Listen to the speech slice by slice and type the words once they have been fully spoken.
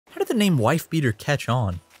the name wife beater catch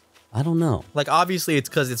on? I don't know. Like, obviously, it's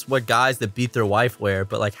because it's what guys that beat their wife wear,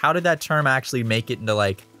 but, like, how did that term actually make it into,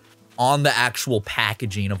 like, on the actual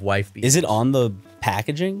packaging of wife beaters? Is it on the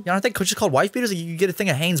packaging? Yeah, aren't they just called wife beaters? Like, you get a thing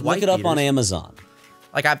of Hanes wife beaters. Look it up on Amazon.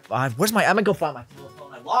 Like, where's my, I'm gonna go find my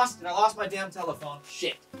telephone. I lost my damn telephone.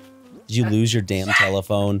 Shit. Did you lose your damn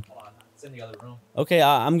telephone? Hold on, it's in the other room. Okay,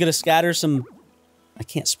 I'm gonna scatter some... I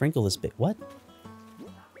can't sprinkle this bait. What?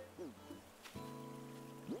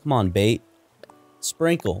 Come on, bait.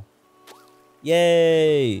 Sprinkle.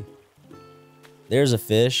 Yay! There's a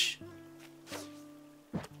fish.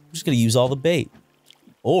 I'm just gonna use all the bait.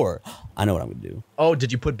 Or, I know what I'm gonna do. Oh,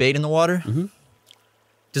 did you put bait in the water? Mm-hmm.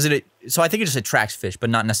 Does it, so I think it just attracts fish, but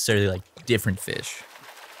not necessarily, like, different fish.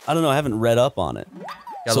 I don't know, I haven't read up on it.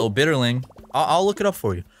 Got a little bitterling. I'll look it up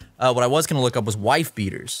for you. What I was gonna look up was wife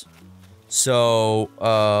beaters. So,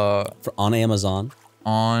 On Amazon.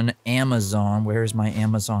 On Amazon, where's my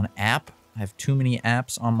Amazon app? I have too many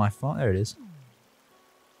apps on my phone. There it is.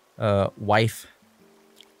 Wife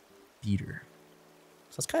beater.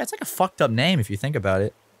 So it's like a fucked up name if you think about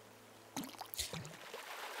it.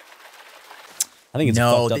 I think it's a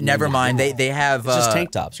fucked up never name. mind. They have It's just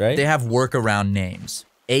tank tops, right? They have workaround names.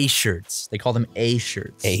 A-shirts. They call them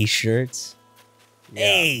A-shirts. A-shirts? Yeah.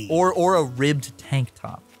 A. Or a ribbed tank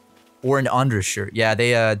top. Or an undershirt. Yeah,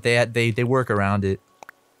 they work around it.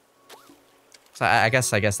 So I guess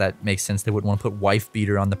that makes sense. They wouldn't want to put wife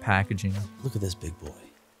beater on the packaging. Look at this big boy.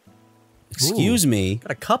 Excuse me.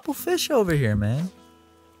 Got a couple fish over here, man.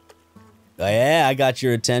 Oh, yeah, I got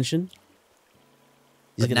your attention.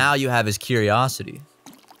 But now you have his curiosity.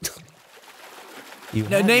 You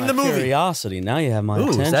Now, name the movie. Curiosity. Now you have my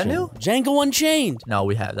attention. Is that new? Django Unchained. No,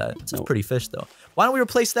 we have that. It's a pretty fish, though. Why don't we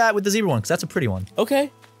replace that with the zebra one? Because that's a pretty one. Okay.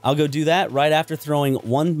 I'll go do that right after throwing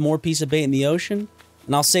one more piece of bait in the ocean.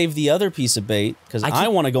 And I'll save the other piece of bait because I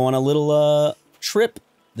want to go on a little trip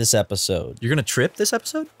this episode. You're going to trip this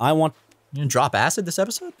episode? I want... You're going to drop acid this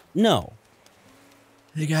episode? No.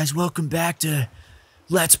 Hey, guys. Welcome back to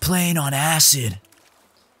Let's Playing on Acid.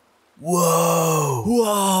 Whoa.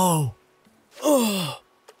 Whoa. Oh.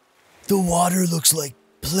 The water looks like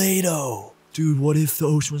Play-Doh. Dude, what if the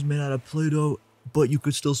ocean was made out of Play-Doh, but you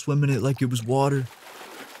could still swim in it like it was water?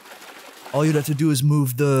 All you'd have to do is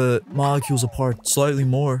move the molecules apart slightly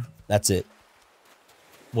more. That's it.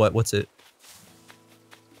 What? What's it?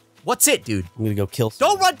 What's it, dude? I'm gonna go kill...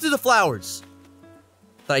 Don't run through the flowers!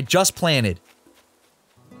 That I just planted.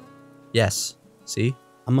 Yes. See?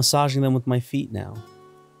 I'm massaging them with my feet now.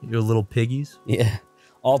 Your little piggies? Yeah.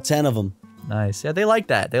 All 10 of them. Nice. Yeah, they like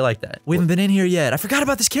that. They like that. We haven't been in here yet. I forgot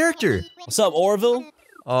about this character. What's up, Orville?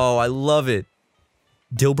 Oh, I love it.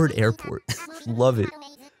 Dilbert Airport. Love it.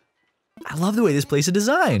 I love the way this place is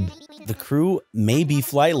designed. The crew may be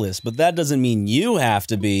flightless, but that doesn't mean you have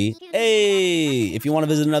to be. Hey, if you want to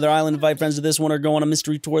visit another island, invite friends to this one, or go on a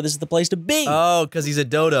mystery tour, this is the place to be. Oh, because he's a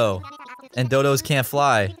dodo. And dodos can't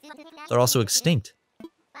fly. They're also extinct.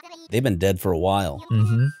 They've been dead for a while.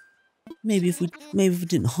 Mm-hmm. Maybe if we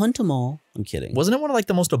didn't hunt them all. I'm kidding. Wasn't it one of like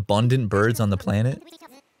the most abundant birds on the planet?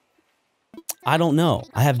 I don't know.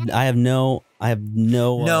 I have no.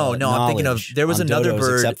 No, I'm thinking of there was another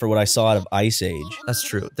bird, except for what I saw out of Ice Age. That's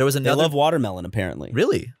true. There was another. They love watermelon, apparently.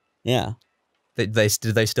 Really? Yeah. Did they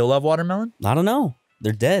still love watermelon? I don't know.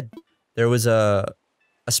 They're dead. There was a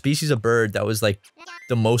species of bird that was like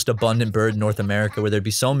the most abundant bird in North America, where there'd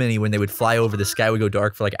be so many when they would fly over, the sky would go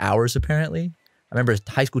dark for like hours. Apparently, I remember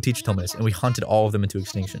a high school teacher told me this, and we hunted all of them into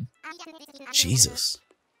extinction. Jesus.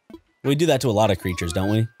 We do that to a lot of creatures,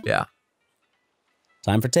 don't we? Yeah.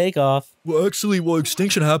 Time for takeoff. Well, actually,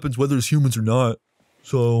 extinction happens whether it's humans or not.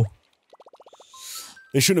 So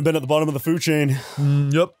they shouldn't have been at the bottom of the food chain.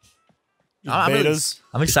 Yep. Betas.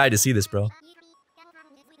 I'm excited to see this, bro.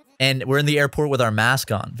 And we're in the airport with our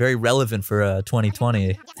mask on. Very relevant for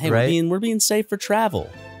 2020, hey, right? We're being safe for travel.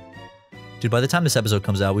 Dude, by the time this episode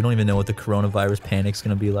comes out, we don't even know what the coronavirus panic's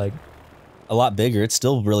gonna be like. A lot bigger. It's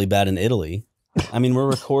still really bad in Italy. I mean, we're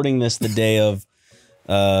recording this the day of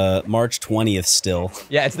March 20th still.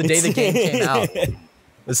 Yeah, it's the day the game came out.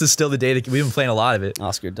 This is still the day that we've been playing a lot of it.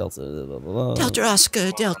 Oscar, Delta, blah, blah, blah. Delta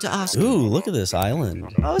Oscar, Delta Oscar. Ooh, look at this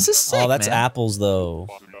island. Oh, this is sick, oh, that's man. apples, though.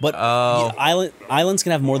 But islands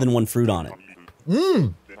can have more than one fruit on it.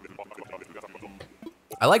 Mmm.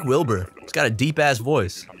 I like Wilbur. He's got a deep-ass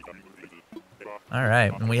voice. All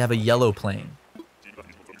right, and we have a yellow plane.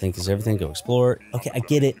 Think is everything. Go explore. Okay, I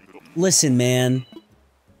get it. Listen, man.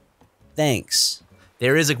 Thanks.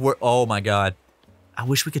 There is a... Oh, my God. I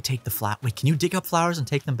wish we could take the flower. Wait, can you dig up flowers and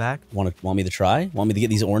take them back? Want me to try? Want me to get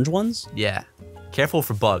these orange ones? Yeah. Careful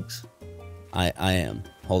for bugs. I am.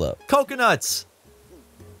 Hold up. Coconuts!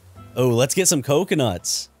 Oh, let's get some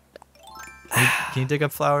coconuts. Can you dig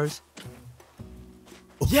up flowers?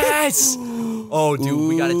 Yes! Oh, dude,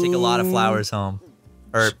 we gotta take a lot of flowers home.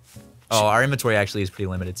 Or, oh, our inventory actually is pretty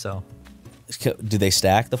limited, so. Do they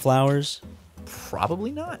stack the flowers?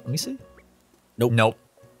 Probably not. Let me see. Nope. Nope.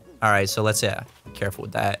 All right, so let's, be careful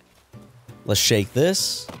with that. Let's shake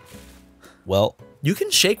this. Well. You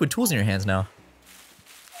can shake with tools in your hands now.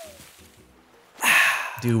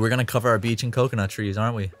 Dude, we're gonna cover our beach in coconut trees,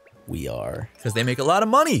 aren't we? We are. Because they make a lot of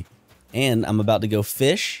money. And I'm about to go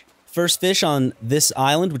fish. First fish on this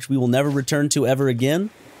island, which we will never return to ever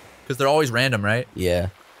again. Because they're always random, right? Yeah.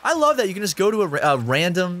 I love that you can just go to a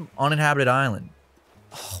random uninhabited island.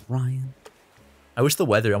 Oh, Ryan. I wish the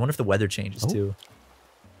weather, I wonder if the weather changes too.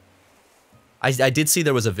 I did see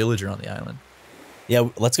there was a villager on the island. Yeah,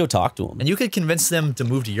 let's go talk to him. And you could convince them to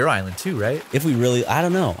move to your island too, right? If we really, I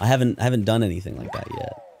don't know. I haven't done anything like that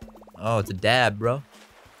yet. Oh, it's a dab, bro.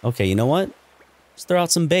 Okay, you know what? Let's throw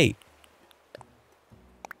out some bait.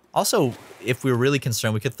 Also, if we were really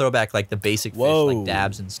concerned, we could throw back like the basic fish, like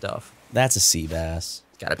dabs and stuff. That's a sea bass.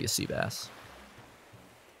 It's gotta be a sea bass.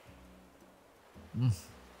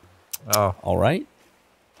 Oh. All right.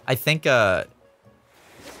 I think, yeah,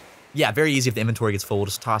 very easy if the inventory gets full. We'll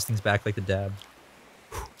just toss things back like the dab.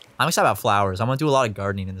 I'm excited about flowers. I'm gonna do a lot of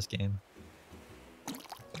gardening in this game.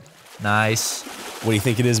 Nice. What do you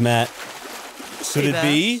think it is, Matt? Could it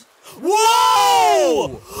be?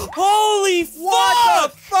 Whoa! Holy fuck!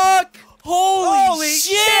 What the fuck? Holy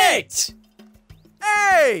shit!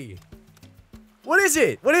 Hey! What is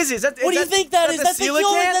it? What is it? Is that, What do you think that is? That's the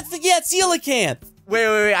coelacanth? That's the coelacanth. Wait.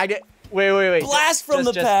 Wait. Blast from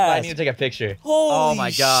the I past. need to take a picture. Holy oh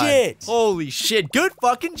my god. shit. Holy shit. Good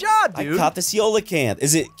fucking job, dude. I caught the coelacanth.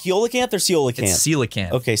 Is it coelacanth or coelacanth? It's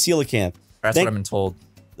coelacanth. Okay, coelacanth. That's what I've been told.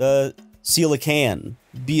 Coelacanth.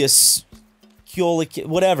 Be a coelacanth.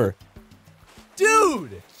 Whatever.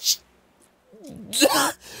 Dude!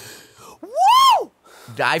 Woo!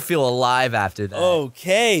 I feel alive after that.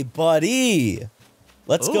 Okay, buddy.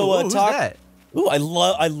 Let's go who's talk. That? Ooh, I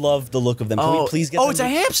love the look of them. Can we please get them? it's a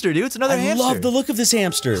hamster, dude. It's another hamster. I love the look of this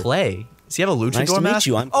hamster. Clay. Does he have a luchador Nice to meet mask?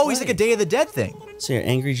 you, I'm Oh, he's Clay. like a Day of the Dead thing. So you're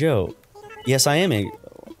Angry Joe. Yes, I am angry.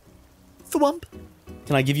 Thwump.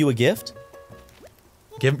 Can I give you a gift?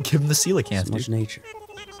 Give him the coelacanth, So much dude. nature.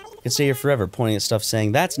 I could stay here forever pointing at stuff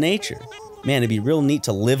saying, that's nature. Man, it'd be real neat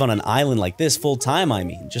to live on an island like this full time, I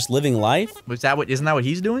mean. Just living life. Isn't that what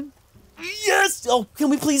he's doing? Yes! Oh, can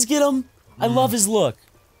we please get him? I love his look.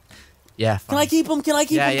 Yeah. Can I keep him? Can I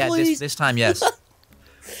keep him, please? This time, yes.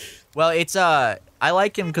 Well, it's, I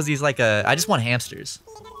like him because he's like I just want hamsters.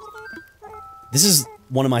 This is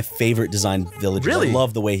one of my favorite design villagers. Really? I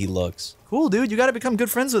love the way he looks. Cool, dude. You gotta become good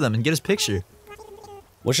friends with him and get his picture.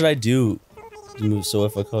 What should I do? So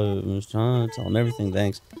if I call you, tell him everything,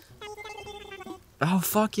 thanks. Oh,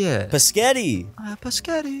 fuck yeah. Paschetti.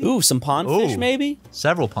 Paschetti. Ooh, some pondfish, Ooh. maybe?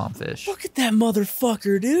 Several pomfish. Look at that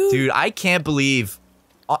motherfucker, dude. Dude, I can't believe...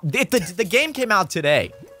 the game came out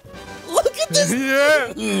today. Look at this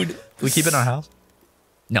dude. Can we keep it in our house?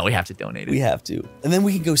 No, we have to donate it. We have to. And then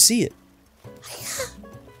we can go see it.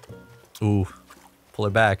 Ooh. Pull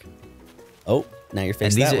her back. Oh, now you're And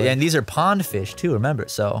facing these, that way. and these are pond fish, too, remember?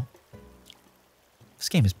 So... This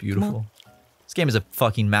game is beautiful. This game is a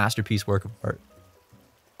fucking masterpiece work of art.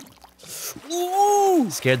 Ooh.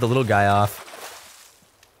 Scared the little guy off.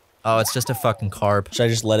 Oh, it's just a fucking carp. Should I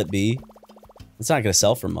just let it be? It's not gonna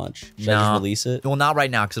sell for much. Should I just release it? Well, not right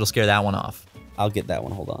now, because it'll scare that one off. I'll get that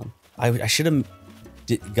one. Hold on. I should have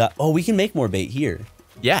got. Oh, we can make more bait here.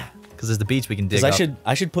 Yeah, because there's the beach we can dig Because up.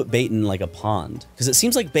 I should put bait in like a pond. Because it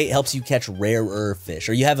seems like bait helps you catch rarer fish,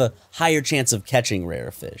 or you have a higher chance of catching rare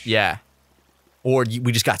fish. Yeah. Or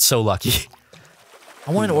we just got so lucky.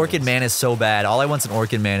 I want an orchid mantis so bad. All I want's an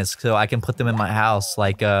orchid mantis so I can put them in my house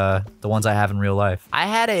like the ones I have in real life. I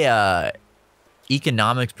had a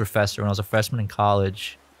economics professor when I was a freshman in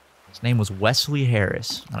college. His name was Wesley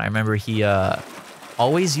Harris. And I remember he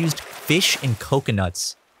always used fish and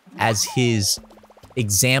coconuts as his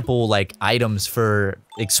example like items for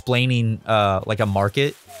explaining like a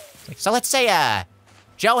market. Like, so let's say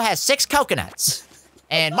Joe has 6 coconuts.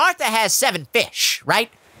 And Martha has 7 fish,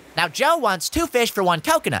 right? Now, Joe wants 2 fish for 1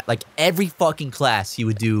 coconut. Like, every fucking class, he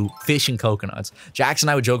would do fish and coconuts. Jackson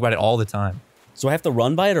and I would joke about it all the time. So I have to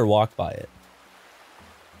run by it or walk by it?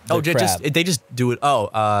 Oh, they just do it.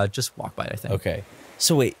 Oh, just walk by it, I think. Okay.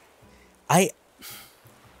 So wait,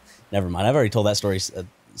 never mind. I've already told that story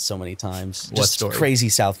so many times. What Just story? Crazy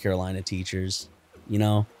South Carolina teachers, you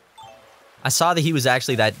know? I saw that he was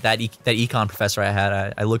actually that econ professor I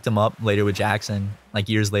had. I looked him up later with Jackson, like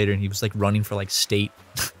years later, and he was like running for like state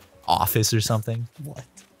office or something. What?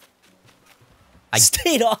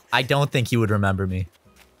 Stayed off. I don't think he would remember me.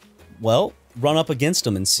 Well, run up against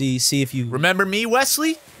him and see if you... Remember me,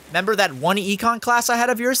 Wesley? Remember that one econ class I had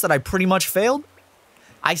of yours that I pretty much failed?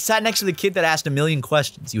 I sat next to the kid that asked a million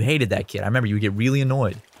questions. You hated that kid. I remember you would get really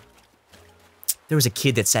annoyed. There was a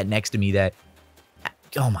kid that sat next to me that...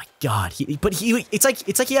 Oh my god. It's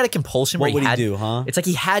like he had a compulsion where What would he do, huh? It's like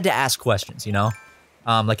he had to ask questions, you know?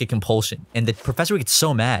 Like a compulsion. And the professor would get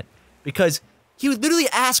so mad because he would literally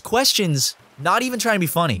ask questions, not even trying to be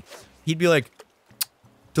funny. He'd be like,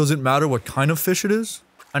 does it matter what kind of fish it is?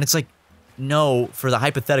 And it's like, no, for the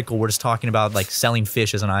hypothetical, we're just talking about like selling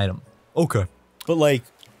fish as an item. Okay. But like,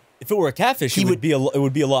 if it were a catfish, it would be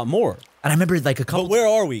a lot more. And I remember like a couple. But where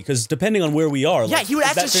are we? Because depending on where we are, yeah, like, he would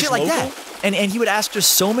ask that us fish shit like local? that, and he would ask us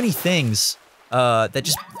so many things that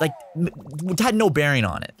just like had no bearing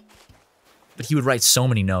on it. But he would write so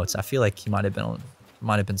many notes. I feel like he might have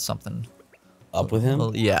been something Up with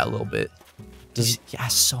him. Yeah, a little bit. Does He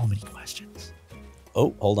asked so many questions.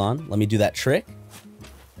 Oh, hold on. Let me do that trick.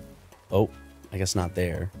 Oh, I guess not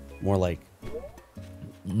there. More like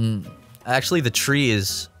Actually, the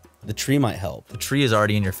tree might help. The tree is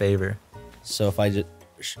already in your favor. So if I just...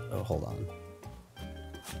 Oh, hold on.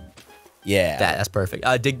 Yeah. That's perfect.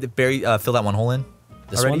 Fill that one hole in.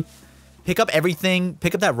 This already. one? Pick up everything.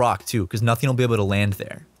 Pick up that rock, too, because nothing will be able to land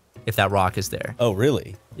there if that rock is there. Oh,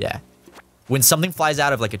 really? Yeah. When something flies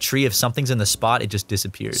out of, like, a tree, if something's in the spot, it just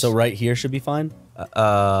disappears. So right here should be fine?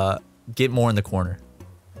 Get more in the corner.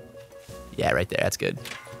 Yeah, right there. That's good.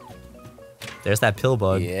 There's that pill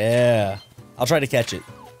bug. Yeah. I'll try to catch it.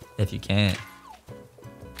 If you can.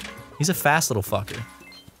 He's a fast little fucker.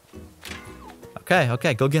 Okay,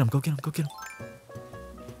 okay, go get him, go get him, go get him.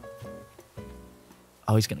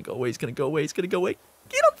 Oh, he's gonna go away, he's gonna go away, he's gonna go away.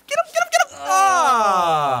 Get him, get him, get him, get him!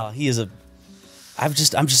 Ah! He is a... I'm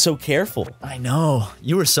just so careful. I know.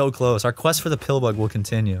 You were so close. Our quest for the pill bug will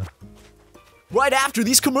continue. Right after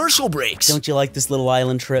these commercial breaks. Don't you like this little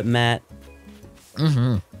island trip, Matt?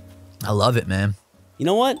 Mm-hmm. I love it, man. You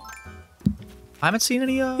know what? I haven't seen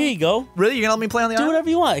any, Here you go. Really? You're gonna let me play on the Do island? whatever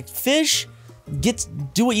you want. Fish.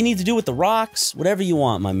 Do what you need to do with the rocks. Whatever you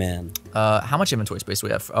want, my man. How much inventory space do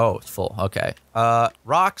we have? Oh, it's full. Okay.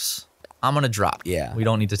 Rocks, I'm gonna drop. Yeah. We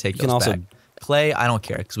don't need to take You can those also- back. Clay, I don't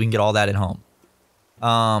care, because we can get all that at home.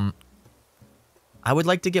 I would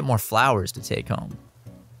like to get more flowers to take home.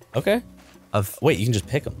 Okay. Wait, you can just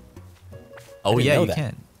pick them. Oh, didn't yeah, know you that.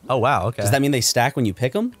 can. Oh, wow, okay. Does that mean they stack when you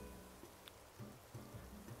pick them?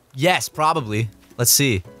 Yes, probably. Let's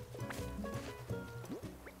see.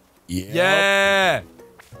 Yeah. Yeah!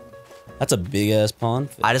 That's a big ass pond.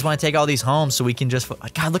 I just want to take all these home so we can just...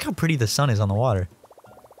 God, look how pretty the sun is on the water.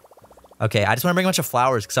 Okay, I just want to bring a bunch of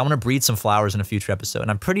flowers because I want to breed some flowers in a future episode.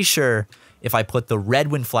 And I'm pretty sure if I put the red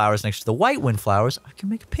windflowers next to the white windflowers, I can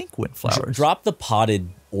make pink windflowers. Drop the potted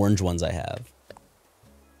orange ones I have.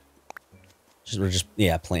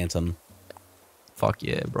 Yeah, plant them. Fuck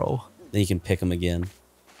yeah, bro. Then you can pick them again.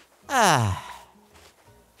 Ah.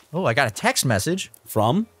 Oh, I got a text message.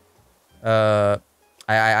 From?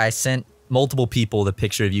 I sent multiple people the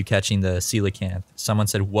picture of you catching the coelacanth. Someone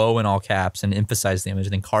said "whoa" in all caps and emphasized the image.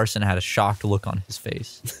 And then Carson had a shocked look on his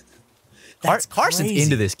face. Carson's crazy.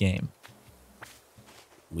 into this game.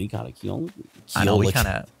 We gotta kill. I know we kind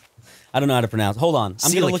of. I don't know how to pronounce. Hold on,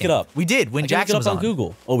 I'm gonna look it up. We did when I can Jackson look was it up on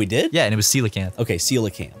Google. Oh, we did? Yeah, and it was coelacanth. Okay,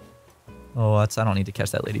 coelacanth. Oh, I don't need to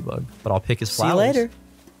catch that ladybug, but I'll pick his flowers. See you later.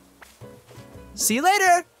 See you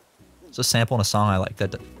later. It's a sample in a song I like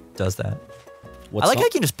that does that. What I like how song? you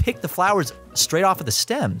can just pick the flowers straight off of the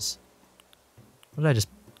stems. What did I just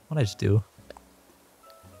do?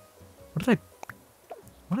 What did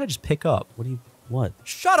I just pick up? What?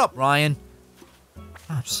 Shut up, Ryan.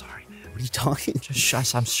 I'm sorry, man. What are you talking? Just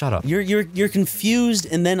shut up. You're confused,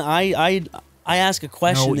 and then I ask a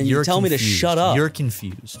question, and you you're tell me to confused. shut up. You're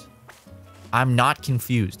confused. I'm not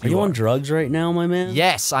confused. Are you on drugs right now, my man?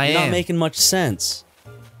 Yes, I You're am. not making much sense.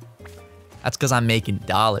 That's because I'm making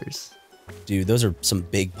dollars. Dude, those are some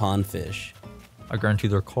big pond fish. I guarantee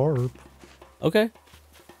they're carp. Okay.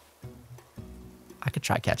 I could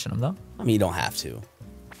try catching them, though. I mean, you don't have to.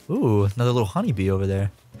 Ooh, another little honeybee over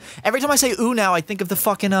there. Every time I say ooh now, I think of the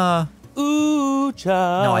fucking, Ooh,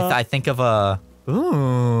 child. No, I think of,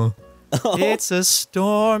 ooh. It's a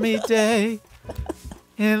stormy day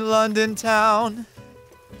in London town.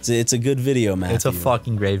 It's a good video, Matthew. It's a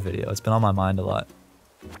fucking great video. It's been on my mind a lot.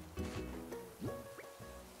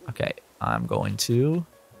 Okay, I'm going to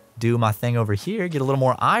do my thing over here, get a little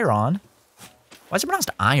more iron. Why is it pronounced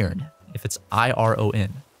iron if it's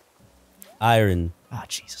I-R-O-N? Iron. Oh,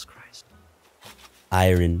 Jesus Christ.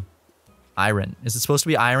 Iron. Iron. Is it supposed to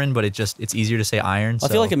be iron, but it's easier to say iron? I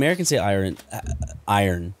feel like Americans say iron,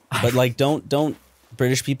 but like don't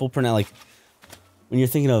British people pronounce like when you're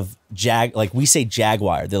thinking of like we say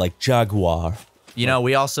jaguar, they're like jaguar. You know,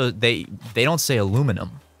 we also they don't say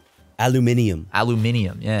aluminum. Aluminium.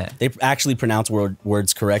 Aluminium, yeah. They actually pronounce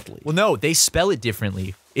words correctly. Well, no, they spell it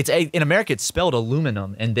differently. It's in America, it's spelled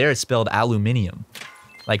aluminum, and there it's spelled aluminium.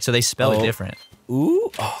 Like, so they spell it different. Ooh.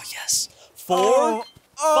 Oh, yes. 4,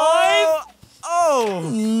 5,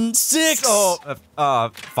 6. 5.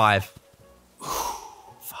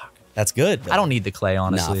 Fuck. That's good. I don't need the clay,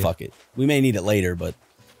 honestly. Nah, fuck it. We may need it later, but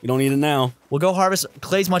we don't need it now. We'll go harvest.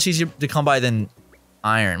 Clay's much easier to come by than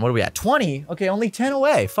iron. What are we at? 20? Okay, only 10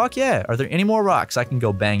 away. Fuck yeah. Are there any more rocks I can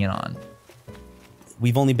go banging on?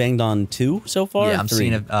 We've only banged on 2 so far? Yeah, I'm 3?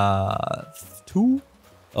 seeing 2.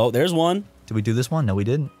 Oh, there's one. Did we do this one? No, we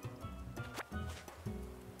didn't.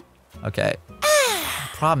 Okay.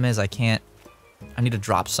 Problem is I need to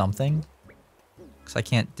drop something. Because I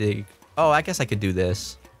can't dig. Oh, I guess I could do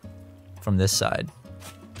this. From this side.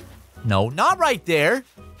 No, not right there.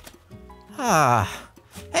 Ah.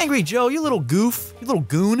 Angry Joe, you little goof. You little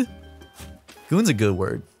goon. Goon's a good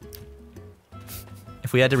word.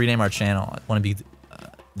 If we had to rename our channel, I'd want to be...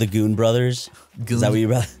 the Goon Brothers? Goon, Is that what you're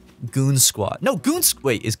about? Goon Squad. No,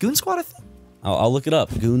 wait, is Goon Squad a thing? I'll look it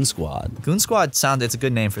up. Goon Squad. Goon Squad it's a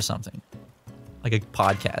good name for something. Like a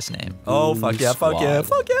podcast name. Oh, Goon fuck yeah, Squad. fuck yeah,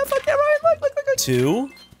 fuck yeah, fuck yeah, right, look. 2,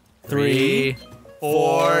 3,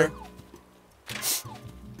 4,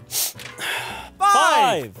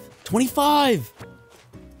 5. 25.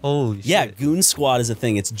 Holy shit. Yeah, Goon Squad is a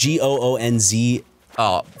thing. It's GOONZ.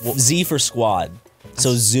 Oh, Z for squad.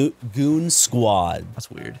 So Goon Squad. that's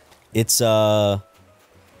weird. It's a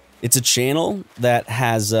channel that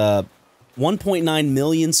has 1.9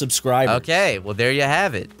 million subscribers. Okay, well there you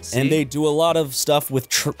have it. See? And they do a lot of stuff with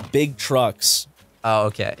big trucks. Oh,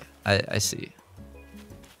 okay. I see.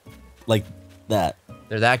 Like that.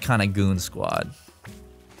 They're that kind of Goon Squad.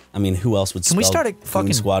 I mean, who else would Can we spell start a Goon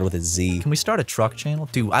fucking Squad with a Z? Can we start a truck channel?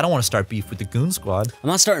 Dude, I don't want to start beef with the Goon Squad. I'm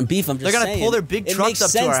not starting beef, I'm just They're gonna saying. pull their big It trucks makes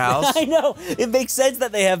up to our sense house. I know. It makes sense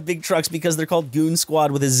that they have big trucks because they're called Goon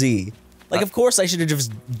Squad with a Z. Like, of course I should have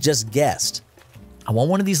just guessed. I want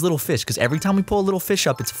one of these little fish, because every time we pull a little fish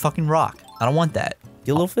up, it's a fucking rock. I don't want that.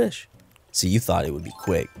 Get a little fish. See, you thought it would be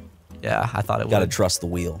quick. Yeah, I thought it Gotta would. trust the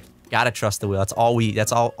wheel. Gotta trust the wheel. That's all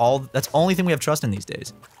that's the only thing we have trust in these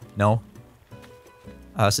days. No?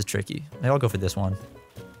 Oh, this is tricky. Maybe I'll go for this one.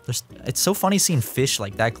 It's so funny seeing fish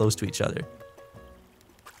like that close to each other.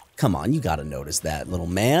 Come on, you gotta notice that, little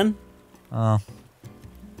man. Oh,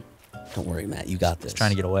 Don't worry, Matt, you got this. trying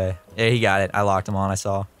to get away. Yeah, he got it. I locked him on, I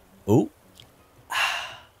saw. Ooh.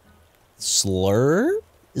 Slur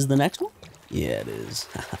is the next one? Yeah, it is.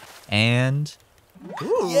 And...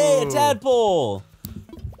 Ooh. Yay, a tadpole!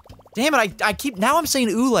 Damn it, I keep... Now I'm saying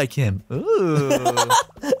ooh like him. Ooh.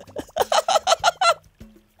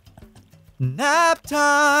 Nap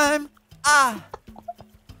time! Ah!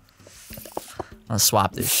 I'll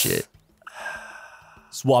swap this shit.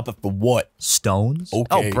 Swap it for what? Stones?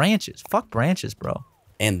 Okay. Oh, branches. Fuck branches, bro.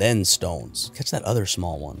 And then stones. Catch that other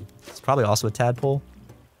small one. It's probably also a tadpole.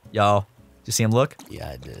 Yo, did you see him look? Yeah,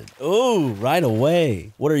 I did. Ooh, right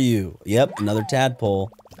away. What are you? Yep, another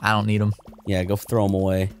tadpole. I don't need him. Yeah, go throw them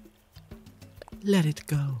away. Let it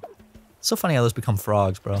go. It's so funny how those become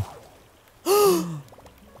frogs, bro.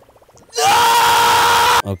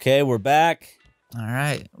 Okay, we're back. All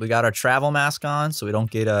right, we got our travel mask on so we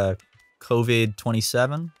don't get a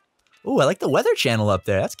COVID-27. Ooh, I like the weather channel up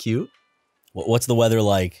there. That's cute. What's the weather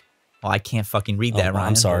like? Oh, I can't fucking read that, Oh, Ryan.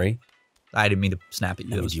 I'm sorry. I didn't mean to snap at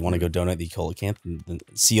you. I mean, do you want to go donate the coelacanth?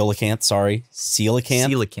 Coelacanth, sorry. Coelacanth?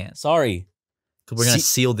 Coelacanth. Sorry. Because we're going to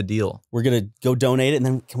seal the deal. We're going to go donate it, and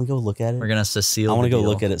then can we go look at it? We're going to seal I want the to go deal.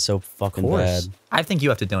 look at it so fucking Of course. bad. I think you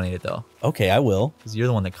have to donate it, though. Okay, I will. Because you're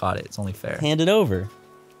the one that caught it. It's only fair. Hand it over.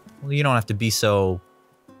 Well, you don't have to be so...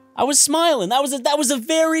 I was smiling. That was a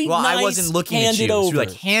very Well, nice I wasn't looking hand at you. it So over. you're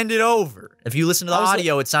like, hand it over. If you listen to the I was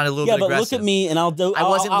audio, it sounded a little yeah, bit but aggressive. look at me, and I'll do. I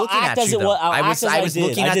wasn't I'll looking act at as you, it though. was. I'll I act was as I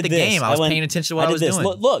looking did. at I did the this. game. I was paying attention to what I was did this.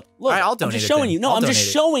 doing. Look. All right, I'll donate I'm just it showing then. you. No, I'll I'm just donate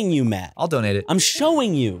it. showing you, Matt. I'll donate it. I'm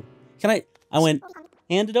showing you. Can I? I went.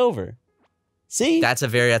 Hand it over. See? That's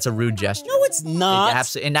a rude gesture. No, it's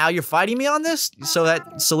not. And now you're fighting me on this, so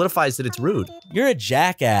that solidifies that it's rude. You're a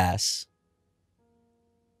jackass.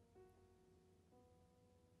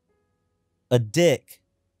 A dick.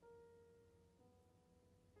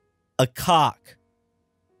 A cock.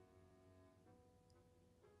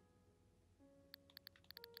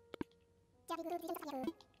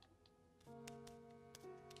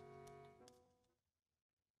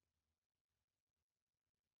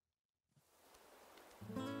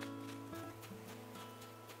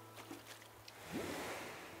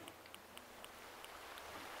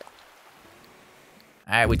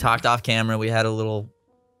 right, we talked off camera. We had a little.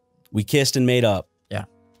 We kissed and made up. Yeah.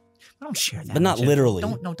 Don't share that. But not literally.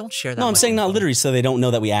 Don't share that. No, I'm saying not info. literally, so they don't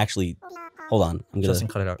know that we actually. Hold on, I'm gonna. Justin,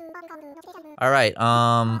 cut it out. All right.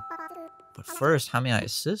 But first, how may I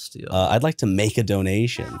assist you? I'd like to make a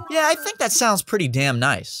donation. Yeah, I think that sounds pretty damn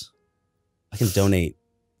nice. I can donate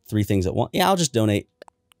 3 things at once. Yeah, I'll just donate.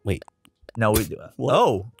 Wait, No, we do. What?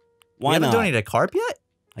 Oh, why you haven't not? donated a carp yet?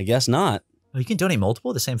 I guess not. Oh, you can donate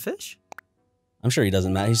multiple of the same fish. I'm sure he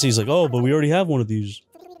doesn't matter. He's like, oh, but we already have one of these.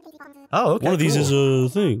 Oh, okay. One of these cool.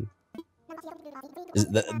 is a thing.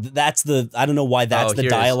 That's the. I don't know why that's the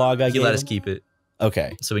here it is. dialogue I He gave. let us keep it,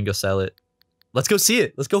 Okay. so we can go sell it. Let's go see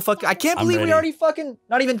it. Let's go fuck. I can't I'm believe we ready. already fucking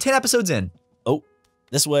not even 10 episodes in. Oh,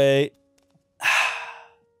 this way.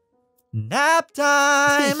 Nap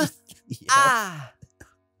time. Yeah. Ah.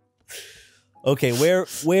 Okay,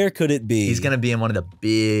 where could it be? He's gonna be in one of the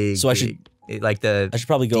big. So I should- like the. I should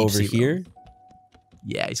probably go deep over sea here. room.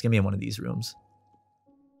 Yeah, he's gonna be in one of these rooms.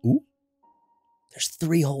 Ooh. There's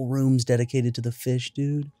 3 whole rooms dedicated to the fish,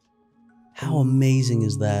 dude. How amazing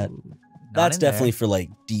is that? Not That's in there. definitely for like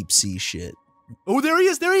deep sea shit. Oh, there he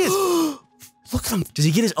is. There he is. Look at him. Does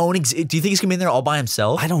he get his own? Do you think he's gonna be in there all by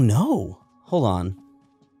himself? I don't know. Hold on.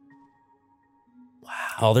 Wow.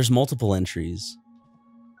 Oh, there's multiple entries.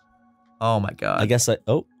 Oh my god. I guess I.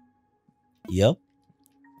 Oh. Yep.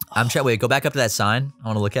 I'm trying. Wait, go back up to that sign. I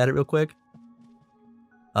want to look at it real quick.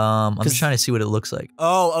 I'm just trying to see what it looks like.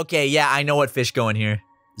 Oh, okay. Yeah, I know what fish go in here.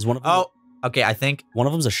 Is one of them? Oh, okay. I think One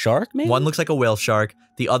of them's a shark, maybe. one looks like a whale shark.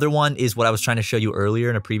 The other one is what I was trying to show you earlier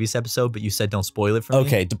in a previous episode, but you said don't spoil it for me.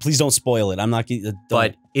 Okay, please don't spoil it. I'm not.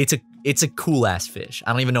 But it's a cool ass fish.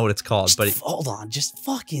 I don't even know what it's called, Just but it, hold on. Just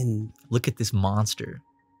fucking. look at this monster.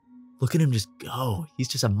 Look at him just go. He's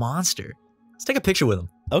just a monster. Let's take a picture with him.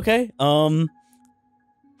 Okay.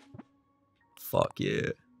 Fuck yeah.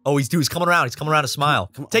 Oh, he's coming around. He's coming around to smile.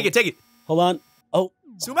 Come on. Take it. Hold on. Oh.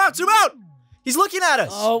 Zoom out. Zoom out. He's looking at us.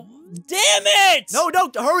 Oh. Damn it! No,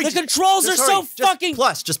 hurry. The controls are Just so hurry. Just fucking.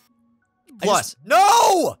 plus.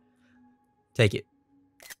 No! Take it.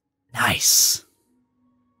 Nice.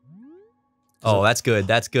 Oh, that's good.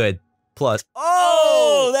 That's good. Plus.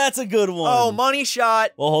 Oh, that's a good one. Oh, money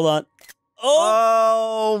shot. Well, hold on.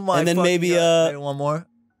 Oh. Oh my. And then fucking maybe, God. Maybe one more.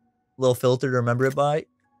 Little filter to remember it by.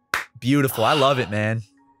 Beautiful. I love it, man.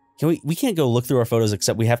 Can we can't go look through our photos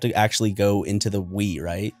except we have to actually go into the Wii,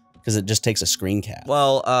 right? Because it just takes a screen cap.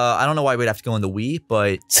 Well, I don't know why we'd have to go in the Wii,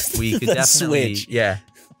 but we could The definitely. Switch. Yeah.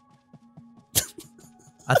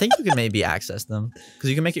 I think you can maybe access them because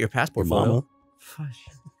you can make it your passport Your photo. mama.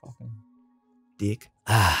 Fucking dick.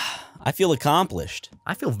 I feel accomplished.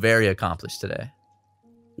 I feel very accomplished today.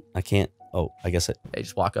 I can't. Oh, I guess it. They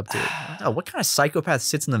just walk up to it. Oh, what kind of psychopath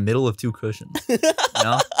sits in the middle of 2 cushions? You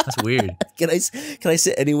know? That's weird. Can I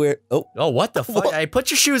sit anywhere? Oh. Oh, what the fuck? What? Hey, put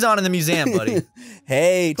your shoes on in the museum, buddy.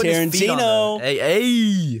 Hey, Put his feet on Tarantino. the-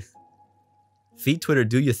 Hey. Feet Twitter,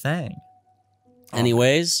 do your thing.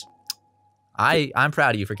 Anyways, I'm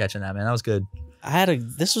proud of you for catching that, man. That was good.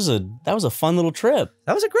 that was a fun little trip.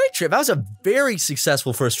 That was a great trip. That was a very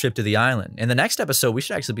successful first trip to the island. In the next episode, we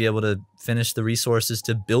should actually be able to finish the resources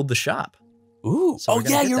to build the shop. Ooh. So we're Oh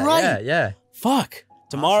gonna yeah, get you're that. right. Yeah. Fuck.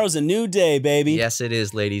 Tomorrow's a new day, baby. Yes, it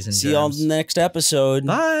is, ladies and See y'all germs. next episode.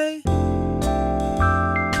 Bye.